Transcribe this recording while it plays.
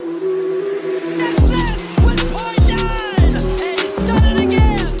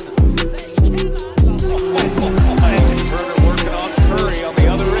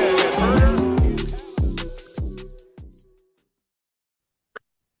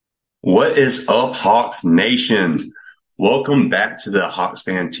What is up, Hawks Nation? Welcome back to the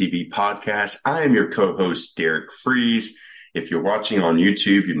HawksFanTV Podcast. I am your co-host, Derek Freeze. If you're watching on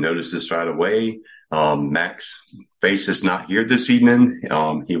YouTube, you've noticed this right away. Max Face is not here this evening.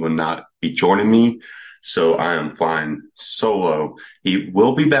 He will not be joining me, so I am flying solo. He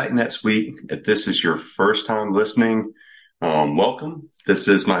will be back next week. If this is your first time listening, welcome. This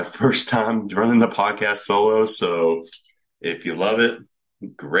is my first time running the podcast solo, so if you love it,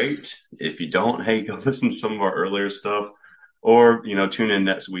 great. If you don't, hey, go listen to some of our earlier stuff or, tune in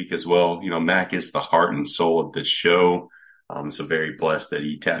next week as well. Mac is the heart and soul of this show. So very blessed that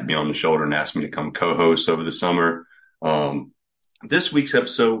he tapped me on the shoulder and asked me to come co-host over the summer. This week's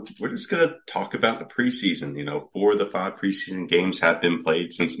episode, we're just going to talk about the preseason. 4 of the 5 preseason games have been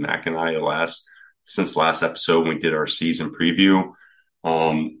played since Mac and I since last episode when we did our season preview.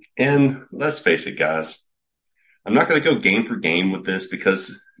 And let's face it, guys, I'm not going to go game for game with this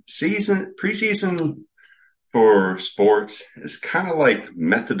because preseason for sports is kind of like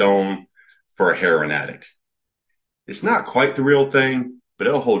methadone for a heroin addict. It's not quite the real thing, but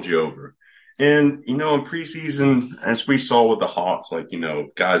it'll hold you over. And, in preseason, as we saw with the Hawks,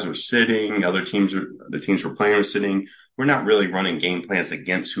 guys were sitting, the teams were playing were sitting. We're not really running game plans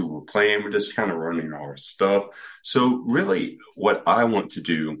against who we're playing. We're just kind of running our stuff. So really what I want to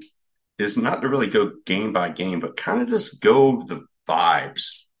do is not to really go game by game, but kind of just go the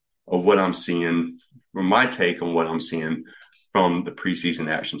vibes of what I'm seeing, from my take on what I'm seeing from the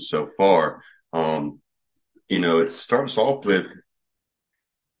preseason action so far. It starts off with,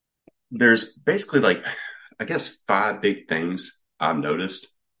 there's basically 5 big things I've noticed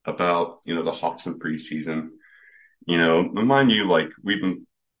about, the Hawks in preseason. Mind you, we've been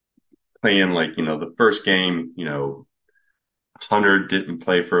playing the first game, Hunter didn't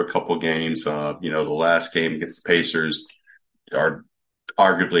play for a couple games. The last game against the Pacers are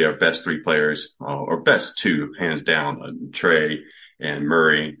arguably our best 3 players, or best 2, hands down. Trey and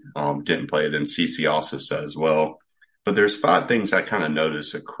Murray didn't play. Then CC also said as well. But there's 5 things I kind of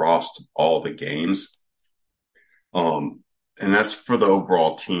noticed across all the games. And that's for the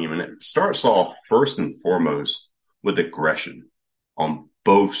overall team. And it starts off first and foremost with aggression on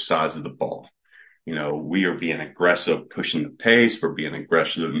both sides of the ball. We are being aggressive, pushing the pace. We're being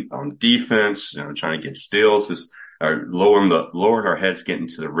aggressive on defense, trying to get steals, lowering our heads, getting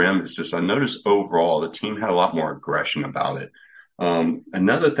to the rim. It's just, I noticed overall the team had a lot more aggression about it.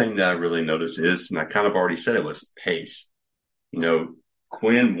 Another thing that I really noticed is, and I kind of already said it, was pace.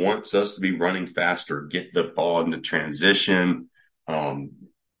 Quinn wants us to be running faster, get the ball in the transition. And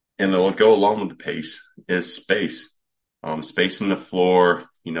it'll go along with the pace is space. Space in the floor.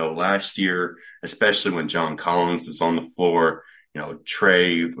 Last year, especially when John Collins is on the floor,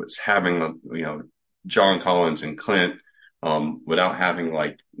 Trey was having, John Collins and Clint, without having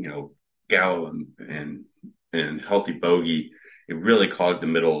Gallo and healthy Bogey, it really clogged the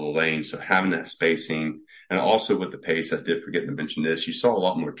middle of the lane. So having that spacing, and also with the pace, I did forget to mention this, you saw a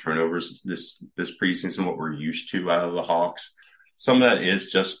lot more turnovers this preseason, what we're used to out of the Hawks. Some of that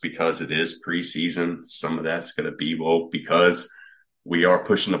is just because it is preseason. Some of that's going to be, because we are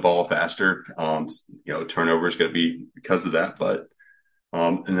pushing the ball faster. Turnover is going to be because of that. But,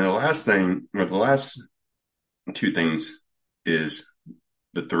 and then the last 2 things is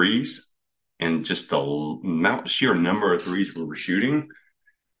the threes and just the sheer number of threes we were shooting.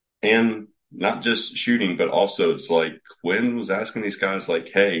 And not just shooting, but also it's like Quinn was asking these guys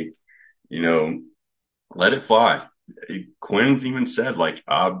hey, let it fly. Quinn even said,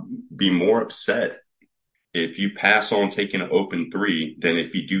 I'd be more upset if you pass on taking an open 3 than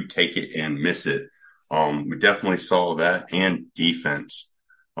if you do take it and miss it. We definitely saw that, and defense.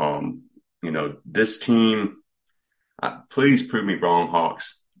 This team, please prove me wrong,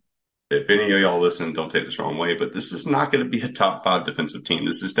 Hawks. If any of y'all listen, don't take this the wrong way, but this is not going to be a top 5 defensive team.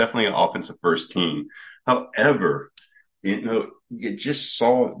 This is definitely an offensive first team. However, you just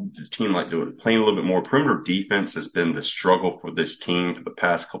saw the team playing a little bit more. Perimeter defense has been the struggle for this team for the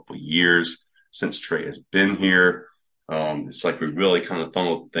past couple of years since Trey has been here. It's we really kind of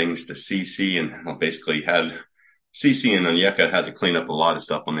funneled things to CC, and basically had CC and Onyeka had to clean up a lot of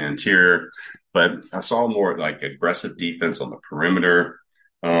stuff on the interior. But I saw more aggressive defense on the perimeter.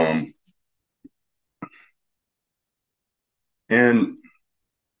 And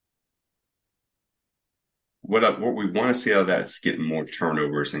what we want to see out of that is getting more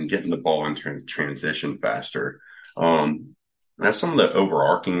turnovers and getting the ball into transition faster. That's some of the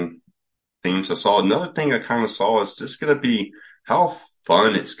overarching themes I saw. Another thing I kind of saw is just going to be how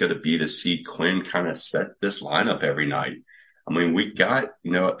fun it's going to be to see Quinn kind of set this lineup every night. I mean, we got, at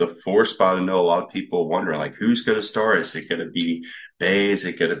the 4 spot, I know a lot of people wondering, like, who's going to start? Is it going to be Bay? Is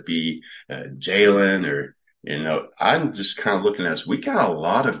it going to be Jalen? Or, I'm just kind of looking at us. We got a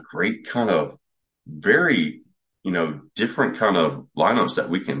lot of great kind of very, different kind of lineups that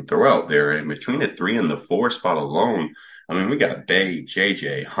we can throw out there. And between the 3 and the 4 spot alone, I mean, we got Bay,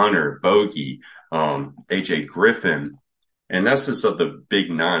 JJ, Hunter, Bogey, AJ Griffin. And that's just of the big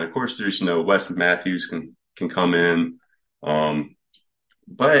 9. Of course, there's, Wes Matthews can come in.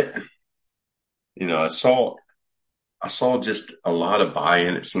 But I saw just a lot of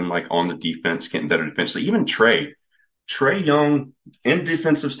buy-in. It seemed like on the defense, getting better defensively. Even Trae Young in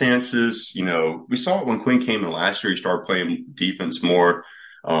defensive stances. We saw it when Quinn came in last year. He started playing defense more.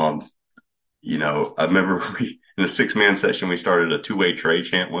 I remember in the 6-man session, we started a 2-way Trae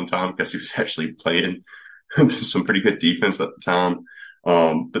chant one time because he was actually playing some pretty good defense at the time.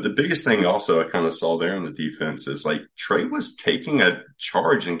 But the biggest thing also I kind of saw there on the defense is like Trae was taking a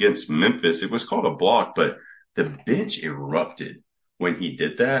charge against Memphis. It was called a block, but the bench erupted when he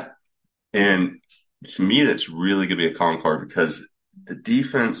did that. And to me, that's really going to be a calling card because the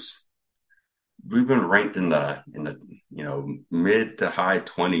defense, we've been ranked in the mid to high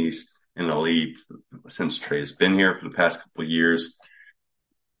 20s in the league since Trae has been here for the past couple of years.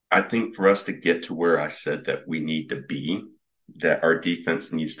 I think for us to get to where I said that we need to be, that our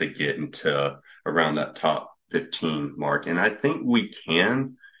defense needs to get into around that top 15 mark. And I think we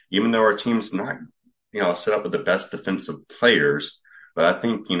can, even though our team's not, set up with the best defensive players. But I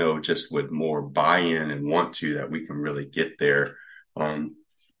think, just with more buy-in and want to, that we can really get there.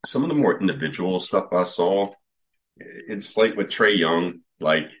 Some of the more individual stuff I saw, it's like with Trae Young,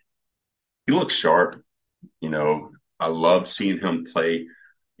 like he looks sharp. I love seeing him play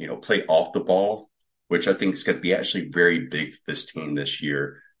off the ball, which I think is going to be actually very big for this team this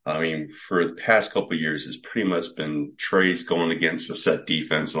year. I mean, for the past couple of years, it's pretty much been Trae's going against a set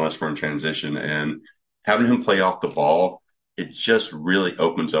defense unless we're in transition, and having him play off the ball, it just really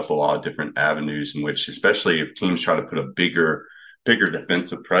opens up a lot of different avenues in which, especially if teams try to put a bigger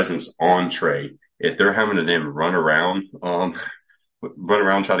defensive presence on Trae, if they're having to then run around,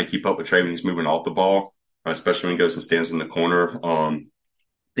 try to keep up with Trae when he's moving off the ball, especially when he goes and stands in the corner. I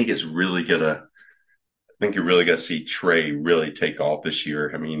think you're really gonna see Trae really take off this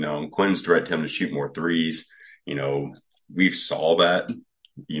year. I mean, Quinn's directed him to shoot more threes. We've saw that,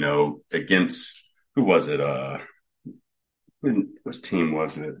 against who was it? What team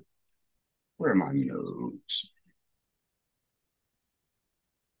was it? Where are my notes?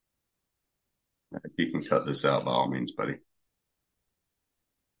 You can cut this out by all means, buddy.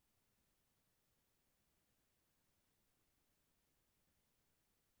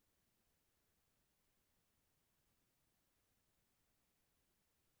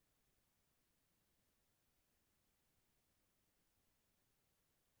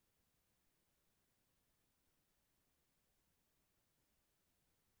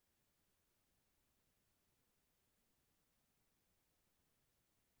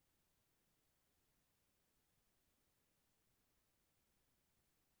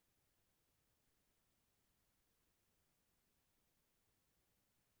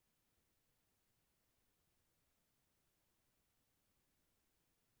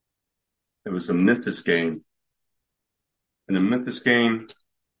 It was a Memphis game. In the Memphis game,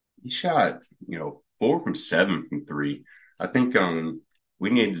 he shot, 4 from 7 from 3. I think we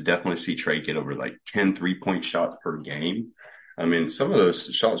need to definitely see Trae get over like 10 3-point shots per game. I mean, some of those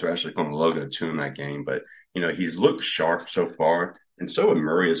shots were actually from the logo too in that game, but he's looked sharp so far, and so would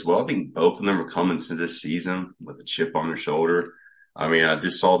Murray as well. I think both of them are coming to this season with a chip on their shoulder. I mean, I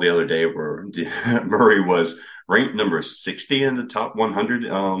just saw the other day where Murray was ranked number 60 in the top 100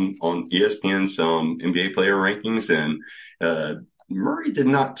 on ESPN's NBA player rankings, and Murray did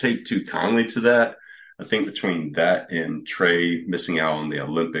not take too kindly to that. I think between that and Trae missing out on the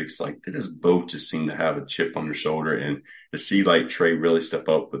Olympics, like they just both just seem to have a chip on their shoulder, and to see like Trae really step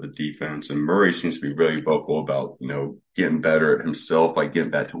up with the defense, and Murray seems to be really vocal about, getting better at himself, like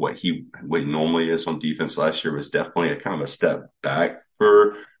getting back to what he normally is on defense. Last year was definitely a kind of a step back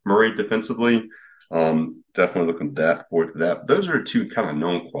for Murray defensively. Definitely looking forward to that. Those are two kind of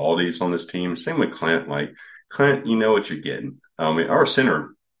known qualities on this team. Same with Clint. Like Clint, you know what you're getting. I mean, our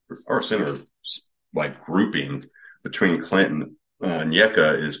center like grouping between Clint and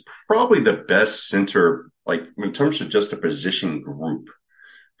Onyeka is probably the best center, like in terms of just a position group,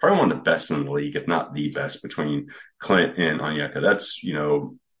 probably one of the best in the league, if not the best, between Clint and Onyeka. That's,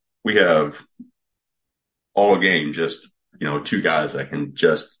 we have all game just, 2 guys that can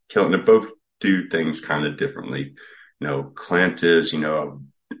just kill it. And they both do things kind of differently. Clint is, one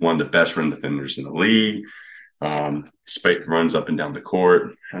of the best rim defenders in the league. Runs up and down the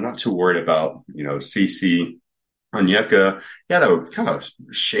court. I'm not too worried about, CC Onyeka. He had a kind of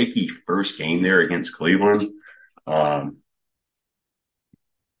shaky first game there against Cleveland. Um,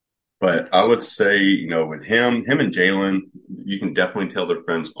 but I would say, with him and Jalen, you can definitely tell they're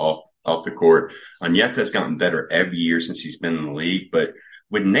friends off the court. Onyeka's gotten better every year since he's been in the league. But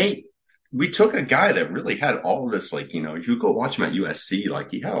with Nate, we took a guy that really had all of this, if you go watch him at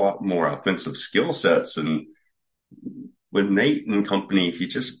USC, he had a lot more offensive skill sets. And with Nate and company, he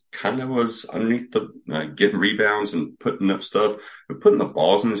just kind of was underneath the getting rebounds and putting up stuff, but putting the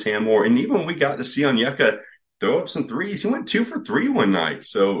balls in his hand more. And even when we got to see Onyeka throw up some threes, he went 2 for 3 one night.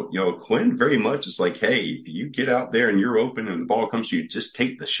 So, Quinn very much is like, hey, if you get out there and you're open and the ball comes to you, just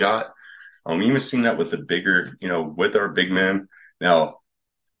take the shot. Even seen that with the bigger, with our big men. Now,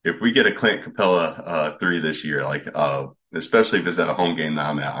 if we get a Clint Capella 3 this year, especially if it's at a home game that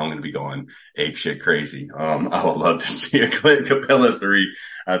I'm at, I'm going to be going ape shit crazy. I would love to see a Clint Capella 3.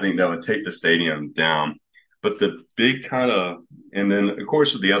 I think that would take the stadium down. But the big and then of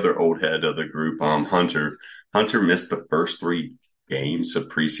course with the other old head of the group, Hunter missed the first 3 games of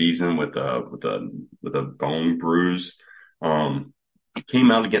preseason with a bone bruise.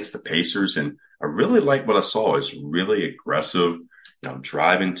 Came out against the Pacers, and I really like what I saw. Is really aggressive,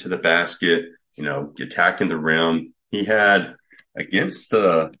 driving to the basket, attacking the rim. He had against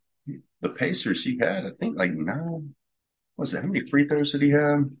the Pacers, he had, I think, 9. Was it, how many free throws did he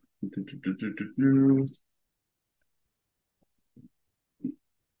have?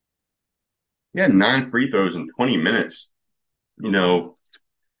 He had 9 free throws in 20 minutes.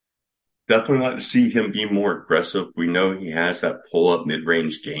 Definitely like to see him be more aggressive. We know he has that pull-up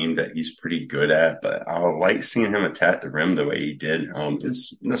mid-range game that he's pretty good at, but I like seeing him attack the rim the way he did.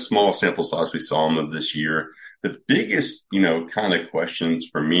 It's in a small sample size we saw him of this year. The biggest, kind of questions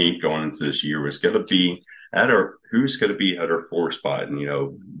for me going into this year was going to be who's going to be at our 4 spot. And,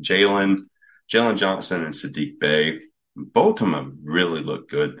 Jalen Johnson and Sadiq Bey, both of them have really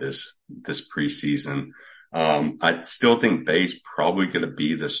looked good this preseason. I still think Bay's probably going to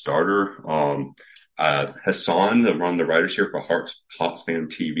be the starter. Hassan, one of the writers here for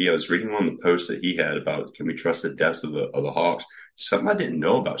HawksFanTV, I was reading on the post that he had about can we trust the depths of the Hawks. Something I didn't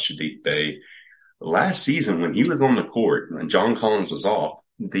know about Sadiq Bey. Last season, when he was on the court and John Collins was off,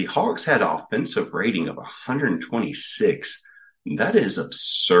 the Hawks had an offensive rating of 126. That is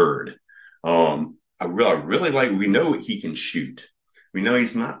absurd. I really like. We know he can shoot. We know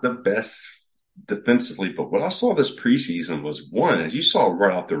he's not the best defensively, but what I saw this preseason was, one, as you saw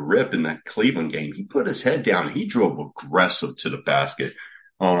right off the rip in that Cleveland game, he put his head down. He drove aggressive to the basket.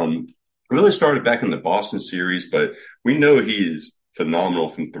 Really started back in the Boston series, but we know he is phenomenal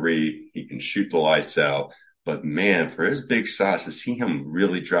from 3. He can shoot the lights out. But, man, for his big size, to see him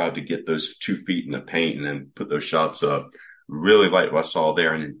really drive to get those 2 feet in the paint and then put those shots up, really like what I saw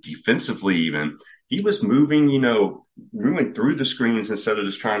there. And then defensively even, he was moving, moving through the screens instead of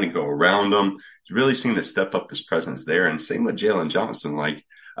just trying to go around them. He's really seeing to step up his presence there. And same with Jalen Johnson.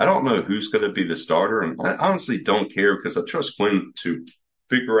 I don't know who's going to be the starter. And I honestly don't care because I trust Quinn to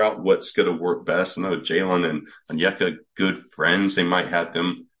figure out what's going to work best. I know Jalen and Onyeka, good friends. They might have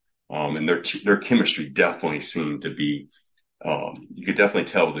them. And their chemistry definitely seemed to be, you could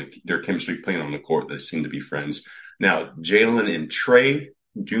definitely tell their chemistry playing on the court. They seem to be friends. Now, Jalen and Trey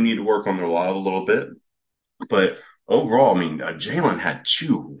do need to work on their love a little bit. But overall, Jalen had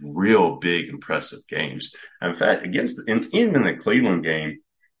 2 real big, impressive games. In fact, even in the Cleveland game,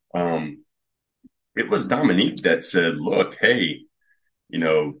 it was Dominique that said, look, hey,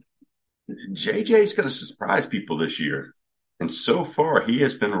 JJ's going to surprise people this year. And so far, he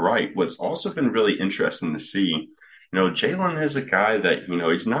has been right. What's also been really interesting to see, Jalen is a guy that,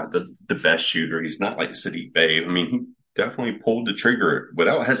 he's not the best shooter. He's not like Sadiq Bey. He definitely pulled the trigger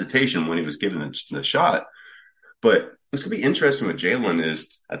without hesitation when he was given the shot. But what's going to be interesting with Jalen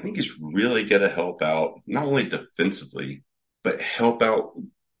is I think he's really going to help out not only defensively, but help out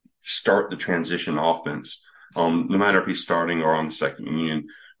start the transition offense, no matter if he's starting or on the second unit,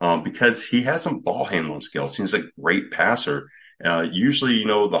 because he has some ball handling skills. He's a great passer. Usually,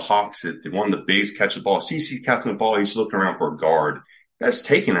 the Hawks, if one of the bigs catch the ball, CC catching the ball, he's looking around for a guard. That's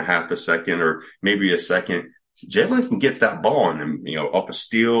taking a half a second or maybe a second. Jalen can get that ball and then, up a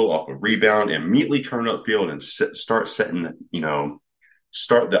steal, off a rebound, and immediately turn upfield and start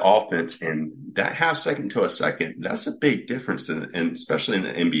the offense. And that half second to a second, that's a big difference. And especially in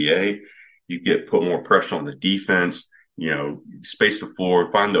the NBA, you put more pressure on the defense, space the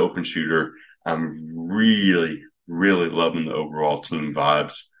floor, find the open shooter. I'm really, really loving the overall team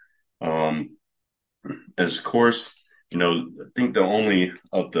vibes. As of course, I think the only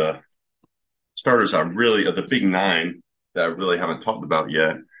of the starters the big nine that I really haven't talked about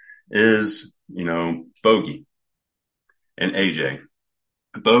yet is, Bogey and AJ.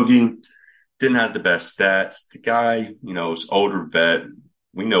 Bogey didn't have the best stats. The guy, is older vet.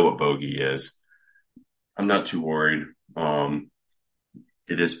 We know what Bogey is. I'm not too worried.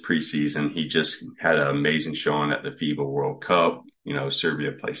 It is preseason. He just had an amazing showing at the FIBA World Cup.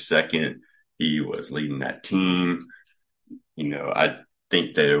 Serbia placed second. He was leading that team. I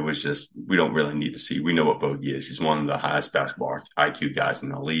think that it was just, we don't really need to see. We know what Bogey is. He's one of the highest basketball IQ guys in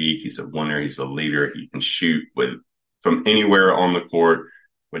the league. He's a winner. He's a leader. He can shoot from anywhere on the court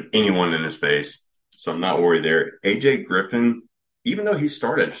with anyone in his face. So I'm not worried there. AJ Griffin, even though he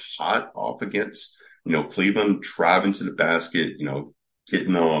started hot off against, Cleveland, driving to the basket,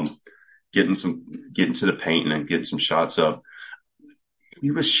 getting to the paint and then getting some shots up. He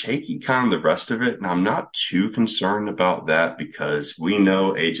was shaky kind of the rest of it. And I'm not too concerned about that because we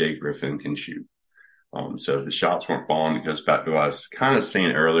know AJ Griffin can shoot. So the shots weren't falling. It goes back to what I was kind of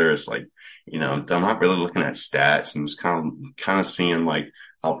saying earlier. It's like, I'm not really looking at stats and just kind of seeing like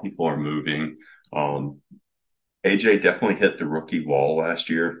how people are moving. AJ definitely hit the rookie wall last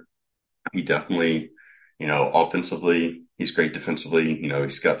year. He definitely, offensively, he's great defensively.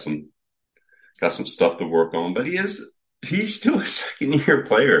 He's got some stuff to work on, but he's still a second year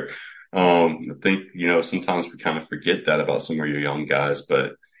player. I think, sometimes we kind of forget that about some of your young guys,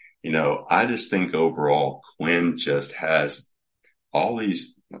 but, I just think overall Quinn just has all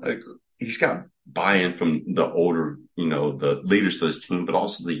these, he's got buy-in from the older, the leaders of this team, but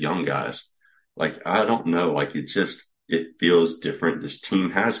also the young guys. Like, I don't know, like it feels different. This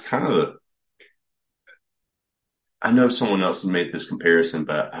team has kind of I know someone else has made this comparison,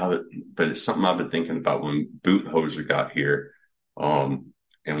 but it's something I've been thinking about when Budenholzer got here, and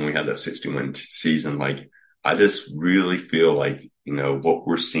we had that 60-win season. Like, I just really feel like, what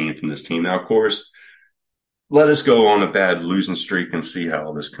we're seeing from this team. Now, of course, let us go on a bad losing streak and see how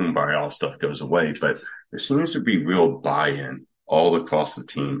all this kumbaya stuff goes away. But there seems to be real buy-in all across the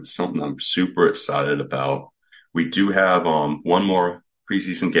team. It's something I'm super excited about. We do have one more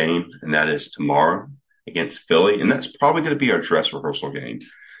preseason game, and that is tomorrow against Philly, and that's probably going to be our dress rehearsal game.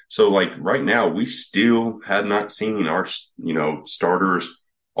 So, like, right now, we still have not seen our, starters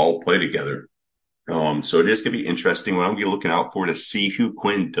all play together. So it is going to be interesting. What I'm going to be looking out for to see who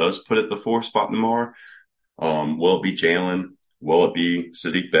Quinn does put at the 4 spot tomorrow. Will it be Jalen? Will it be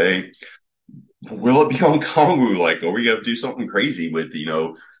Sadiq Bey? Will it be Okongwu? Like, are we going to do something crazy with,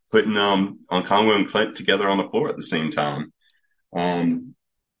 putting Okongwu and Clint together on the floor at the same time?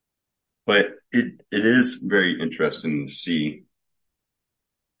 But it is very interesting to see,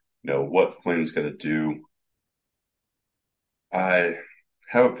 what Quinn's going to do. I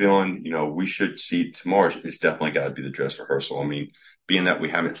have a feeling, we should see tomorrow. It's definitely got to be the dress rehearsal. I mean, being that we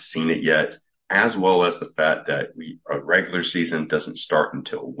haven't seen it yet, as well as the fact that our regular season doesn't start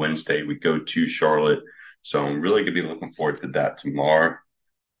until Wednesday. We go to Charlotte. So I'm really going to be looking forward to that tomorrow.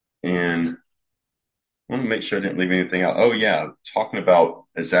 And I want to make sure I didn't leave anything out. Oh, yeah. Talking about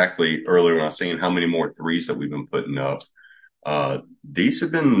exactly earlier when I was saying how many more threes that we've been putting up. These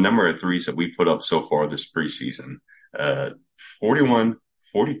have been the number of threes that we put up so far this preseason. 41,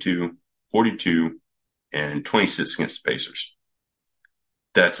 42, 42, and 26 against the Pacers.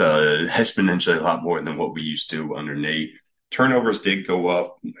 That's exponentially a lot more than what we used to under Nate. Turnovers did go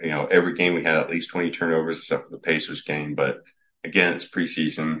up. Every game we had at least 20 turnovers except for the Pacers game. But again, it's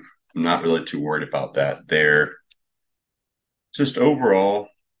preseason. I'm not really too worried about that there. Just overall,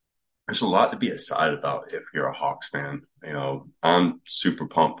 there's a lot to be excited about if you're a Hawks fan. I'm super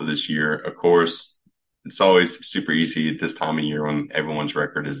pumped for this year. Of course, it's always super easy at this time of year when everyone's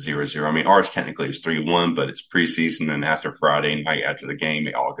record is 0-0. I mean, ours technically is 3-1, but it's preseason, and after Friday night, after the game,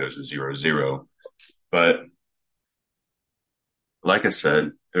 it all goes to 0-0. But like I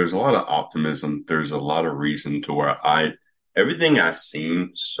said, there's a lot of optimism. There's a lot of reason to where everything I've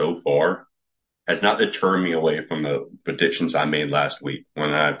seen so far has not deterred me away from the predictions I made last week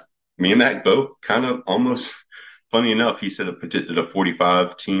when me and Mac both kind of almost, funny enough, he said I predicted a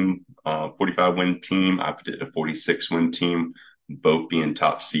 45 win team. I predicted a 46 win team, both being the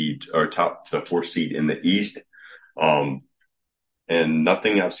 4th seed in the East. And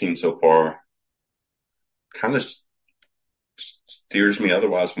nothing I've seen so far kind of steers me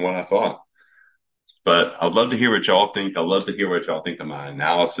otherwise from what I thought. But I'd love to hear what y'all think. I'd love to hear what y'all think of my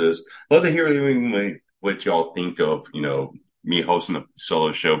analysis. I'd love to hear what y'all think of, me hosting a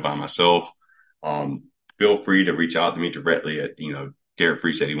solo show by myself. Feel free to reach out to me directly at, Derek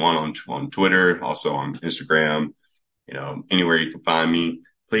Freese 81 on Twitter, also on Instagram, anywhere you can find me.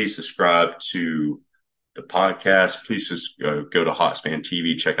 Please subscribe to the podcast, please just go to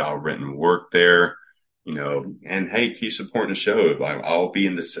HawksFanTV, check out our written work there. And hey, keep supporting the show. I'll be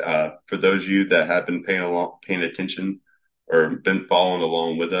in this, for those of you that have been paying attention or been following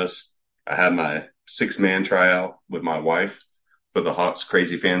along with us. I had my 6-man tryout with my wife for the Hawks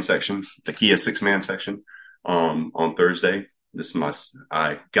Crazy Fan section, the Kia 6-man section, on Thursday.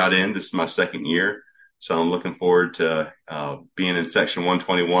 I got in, this is my second year. So I'm looking forward to, being in section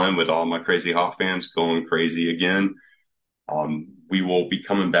 121 with all my crazy Hawk fans going crazy again. We will be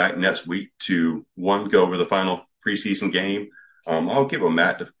coming back next week to go over the final preseason game. I'll give a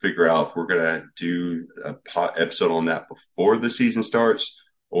Matt to figure out if we're going to do a episode on that before the season starts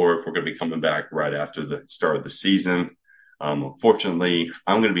or if we're going to be coming back right after the start of the season. Unfortunately,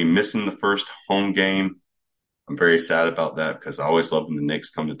 I'm going to be missing the first home game. I'm very sad about that because I always love when the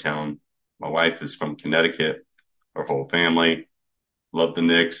Knicks come to town. My wife is from Connecticut. Our whole family love the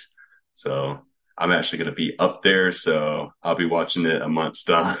Knicks. So I'm actually going to be up there, so I'll be watching it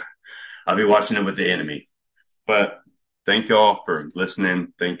I'll be watching it with the enemy. But thank y'all for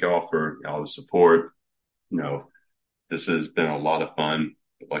listening. Thank y'all for all the support. This has been a lot of fun.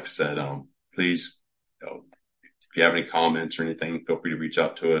 Like I said, please, if you have any comments or anything, feel free to reach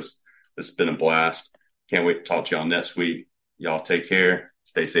out to us. This has been a blast. Can't wait to talk to y'all next week. Y'all take care.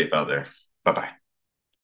 Stay safe out there. Bye-bye.